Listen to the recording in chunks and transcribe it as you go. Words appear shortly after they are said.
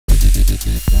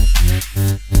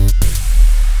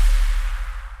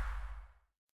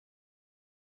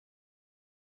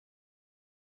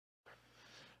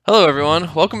Hello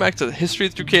everyone, welcome back to the History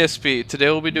Through KSP. Today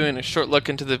we'll be doing a short look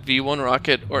into the V-1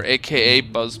 rocket, or aka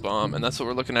Buzz Bomb, and that's what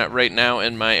we're looking at right now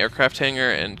in my aircraft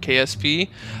hangar in KSP.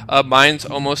 Mine's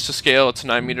almost to scale, it's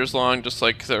 9 meters long, just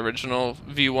like the original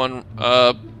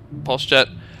V-1 pulse jet.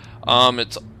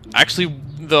 It's actually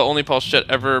the only pulse jet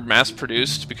ever mass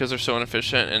produced because they're so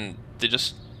inefficient and they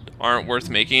just aren't worth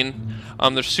making.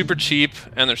 They're super cheap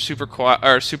and they're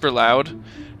super loud,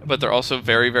 but they're also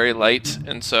very, very light,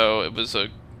 and so it was a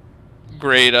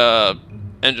great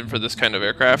engine for this kind of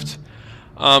aircraft.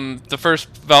 The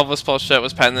first valveless pulse jet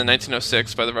was patented in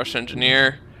 1906 by the Russian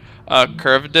engineer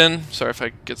Kurvadin. Sorry if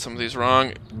I get some of these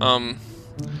wrong.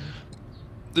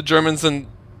 The Germans then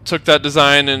took that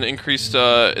design and increased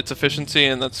its efficiency,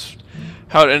 and that's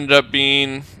how it ended up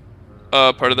being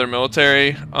part of their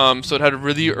military. So it had a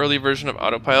really early version of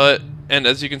autopilot, and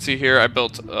as you can see here, I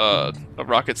built a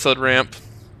rocket sled ramp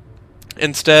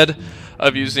instead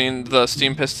of using the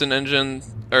steam piston engine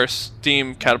or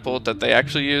steam catapult that they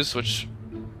actually used, which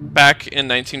back in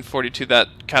 1942 that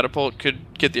catapult could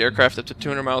get the aircraft up to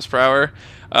 200 miles per hour.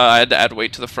 I had to add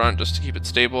weight to the front just to keep it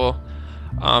stable.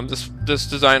 This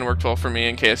design worked well for me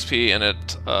in KSP, and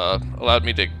it allowed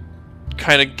me to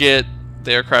kind of get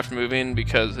the aircraft moving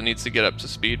because it needs to get up to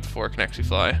speed before it can actually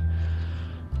fly.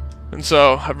 And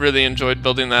so I really enjoyed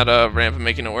building that ramp and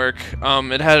making it work.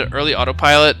 It had early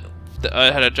autopilot. It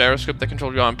had a gyroscope that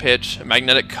controlled yaw and pitch, a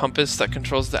magnetic compass that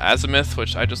controls the azimuth,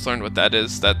 which I just learned what that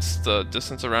is. That's the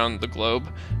distance around the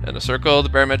globe in a circle. The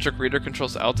barometric reader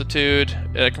controls the altitude,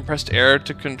 compressed air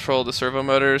to control the servo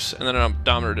motors, and then an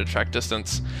odometer to track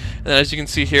distance. And then as you can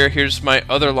see here, here's my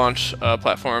other launch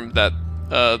platform that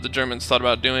the Germans thought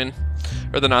about doing,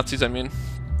 or the Nazis, I mean.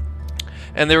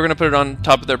 And they were going to put it on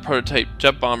top of their prototype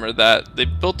jet bomber. That they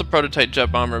built the prototype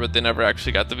jet bomber, but they never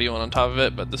actually got the V-1 on top of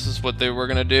it. But this is what they were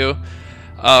going to do,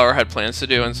 or had plans to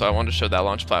do, and so I wanted to show that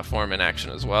launch platform in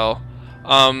action as well.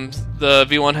 The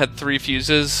V-1 had 3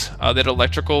 fuses. They had an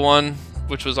electrical one,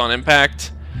 which was on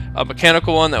impact, a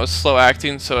mechanical one that was slow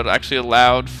acting, so it actually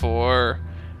allowed for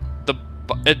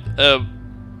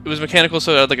it was mechanical,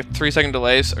 so it had like a 3-second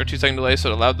delay or 2-second delay,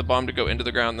 so it allowed the bomb to go into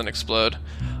the ground and then explode.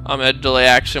 It had delay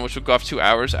action, which would go off 2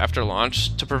 hours after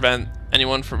launch to prevent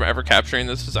anyone from ever capturing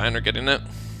this design or getting it.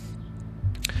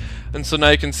 And so now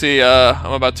you can see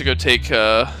I'm about to go take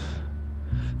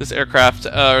this aircraft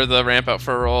or the ramp out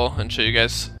for a roll and show you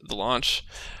guys the launch.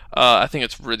 I think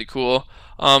it's really cool.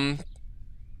 And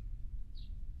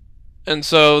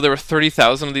so there were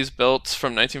 30,000 of these built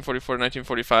from 1944 to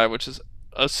 1945, which is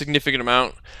a significant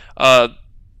amount,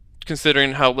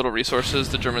 considering how little resources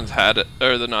the Germans had,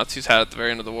 or the Nazis had at the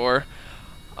very end of the war.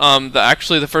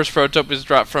 Actually, the first prototype was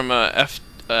dropped from a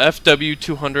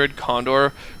FW-200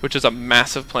 Condor, which is a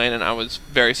massive plane, and I was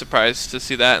very surprised to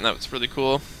see that, and that was really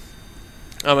cool.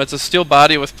 It's a steel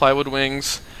body with plywood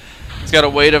wings. It's got a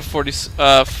weight of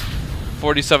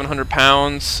 4,700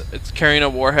 pounds. It's carrying a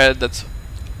warhead that's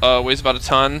weighs about a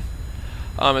ton.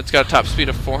 It's got a top speed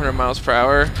of 400 miles per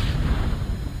hour.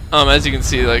 As you can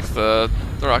see, like the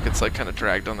rocket's like kind of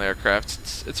dragged on the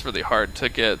aircraft. It's really hard to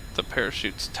get the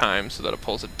parachute's time so that it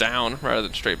pulls it down rather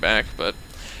than straight back, but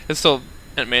it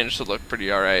managed to look pretty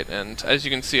alright. And as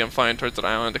you can see, I'm flying towards an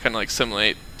island to kind of like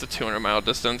simulate the 200-mile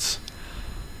distance.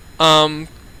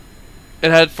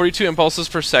 It had 42 impulses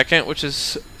per second, which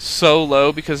is so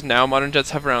low because now modern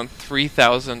jets have around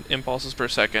 3,000 impulses per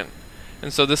second.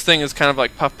 And so this thing is kind of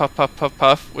like puff, puff, puff, puff,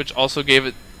 puff, which also gave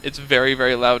it its very,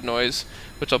 very loud noise,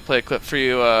 which I'll play a clip for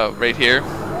you right here.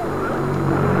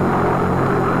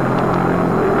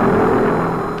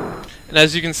 And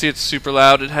as you can see, it's super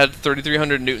loud. It had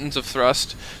 3,300 newtons of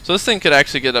thrust. So this thing could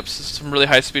actually get up to some really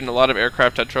high speed, and a lot of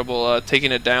aircraft had trouble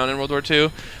taking it down in World War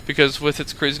II, because with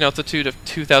its cruising altitude of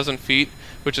 2,000 feet,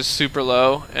 which is super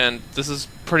low, and this is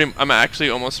I'm actually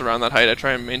almost around that height. I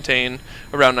try and maintain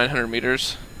around 900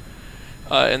 meters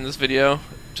in this video,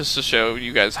 just to show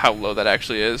you guys how low that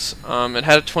actually is. It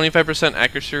had a 25%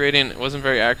 accuracy rating. It wasn't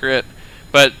very accurate,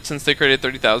 but since they created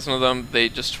 30,000 of them, they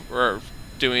just were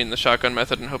doing the shotgun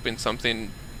method and hoping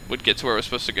something would get to where it was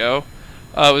supposed to go.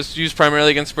 It was used primarily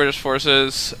against British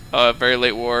forces, very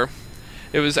late war.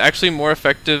 It was actually more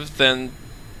effective than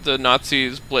the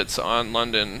Nazis' blitz on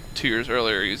London 2 years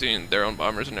earlier using their own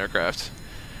bombers and aircraft,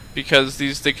 because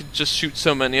they could just shoot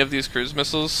so many of these cruise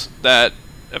missiles that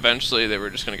eventually they were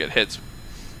just going to get hits.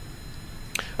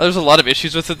 There's a lot of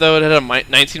issues with it, though. It had a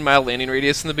 19-mile landing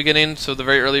radius in the beginning, so the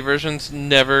very early versions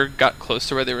never got close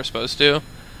to where they were supposed to.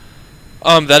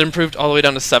 That improved all the way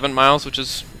down to 7 miles, which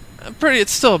is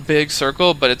it's still a big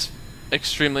circle, but it's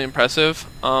extremely impressive.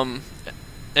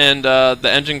 And the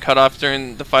engine cutoff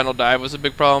during the final dive was a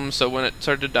big problem. So when it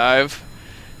started to dive,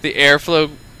 the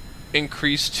airflow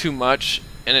increased too much,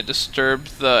 and it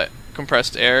disturbed the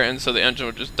compressed air, and so the engine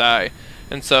would just die.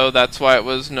 And so that's why it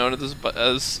was known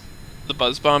as the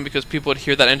buzz bomb, because people would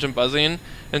hear that engine buzzing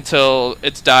until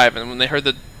it's dive, and when they heard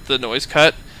the noise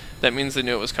cut, that means they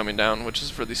knew it was coming down, which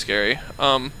is really scary.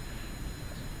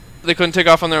 They couldn't take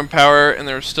off on their own power, and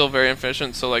they were still very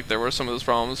inefficient, so like there were some of those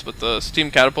problems, but the steam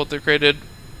catapult they created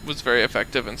was very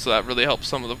effective, and so that really helped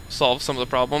solve some of the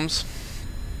problems.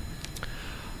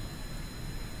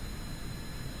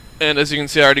 And as you can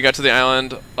see, I already got to the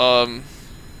island. I'll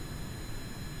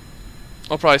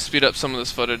probably speed up some of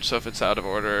this footage, so if it's out of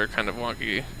order or kind of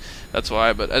wonky, that's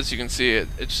why. But as you can see,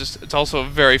 it's also a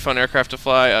very fun aircraft to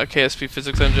fly. A KSP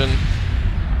physics engine.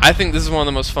 I think this is one of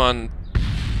the most fun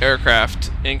aircraft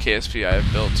in KSP I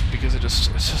have built, because it just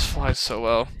flies so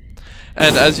well.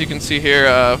 And as you can see here,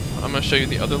 I'm going to show you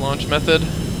the other launch method,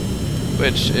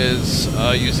 which is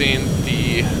using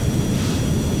the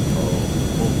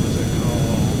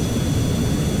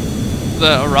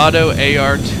Arado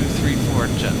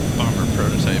AR-234 jet bomber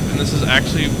prototype, and this is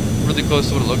actually really close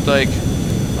to what it looked like.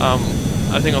 I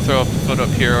think I'll throw a photo up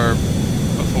here or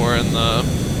before in the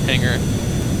hangar.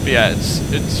 But yeah, it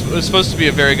was supposed to be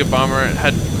a very good bomber. It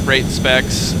had great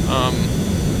specs.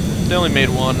 They only made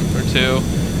one or two,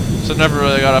 so it never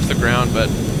really got off the ground, but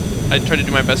I tried to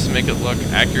do my best to make it look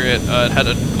accurate. It had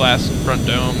a glass front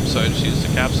dome, so I just used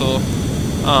a capsule.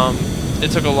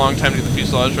 It took a long time to get the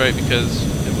fuselage right because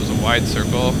it was a wide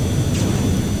circle,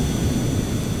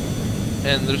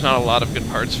 and there's not a lot of good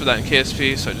parts for that in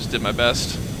KSP, so I just did my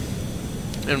best.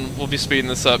 And we'll be speeding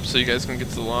this up so you guys can get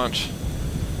to the launch.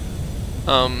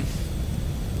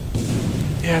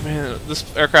 Yeah, man, this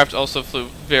aircraft also flew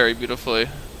very beautifully,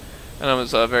 and I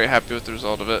was very happy with the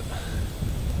result of it.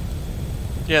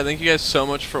 Yeah, thank you guys so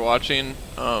much for watching.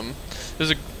 It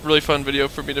was a really fun video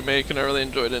for me to make, and I really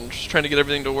enjoyed it. And just trying to get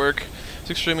everything to work. It's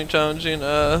extremely challenging,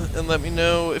 and let me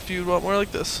know if you want more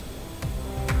like this.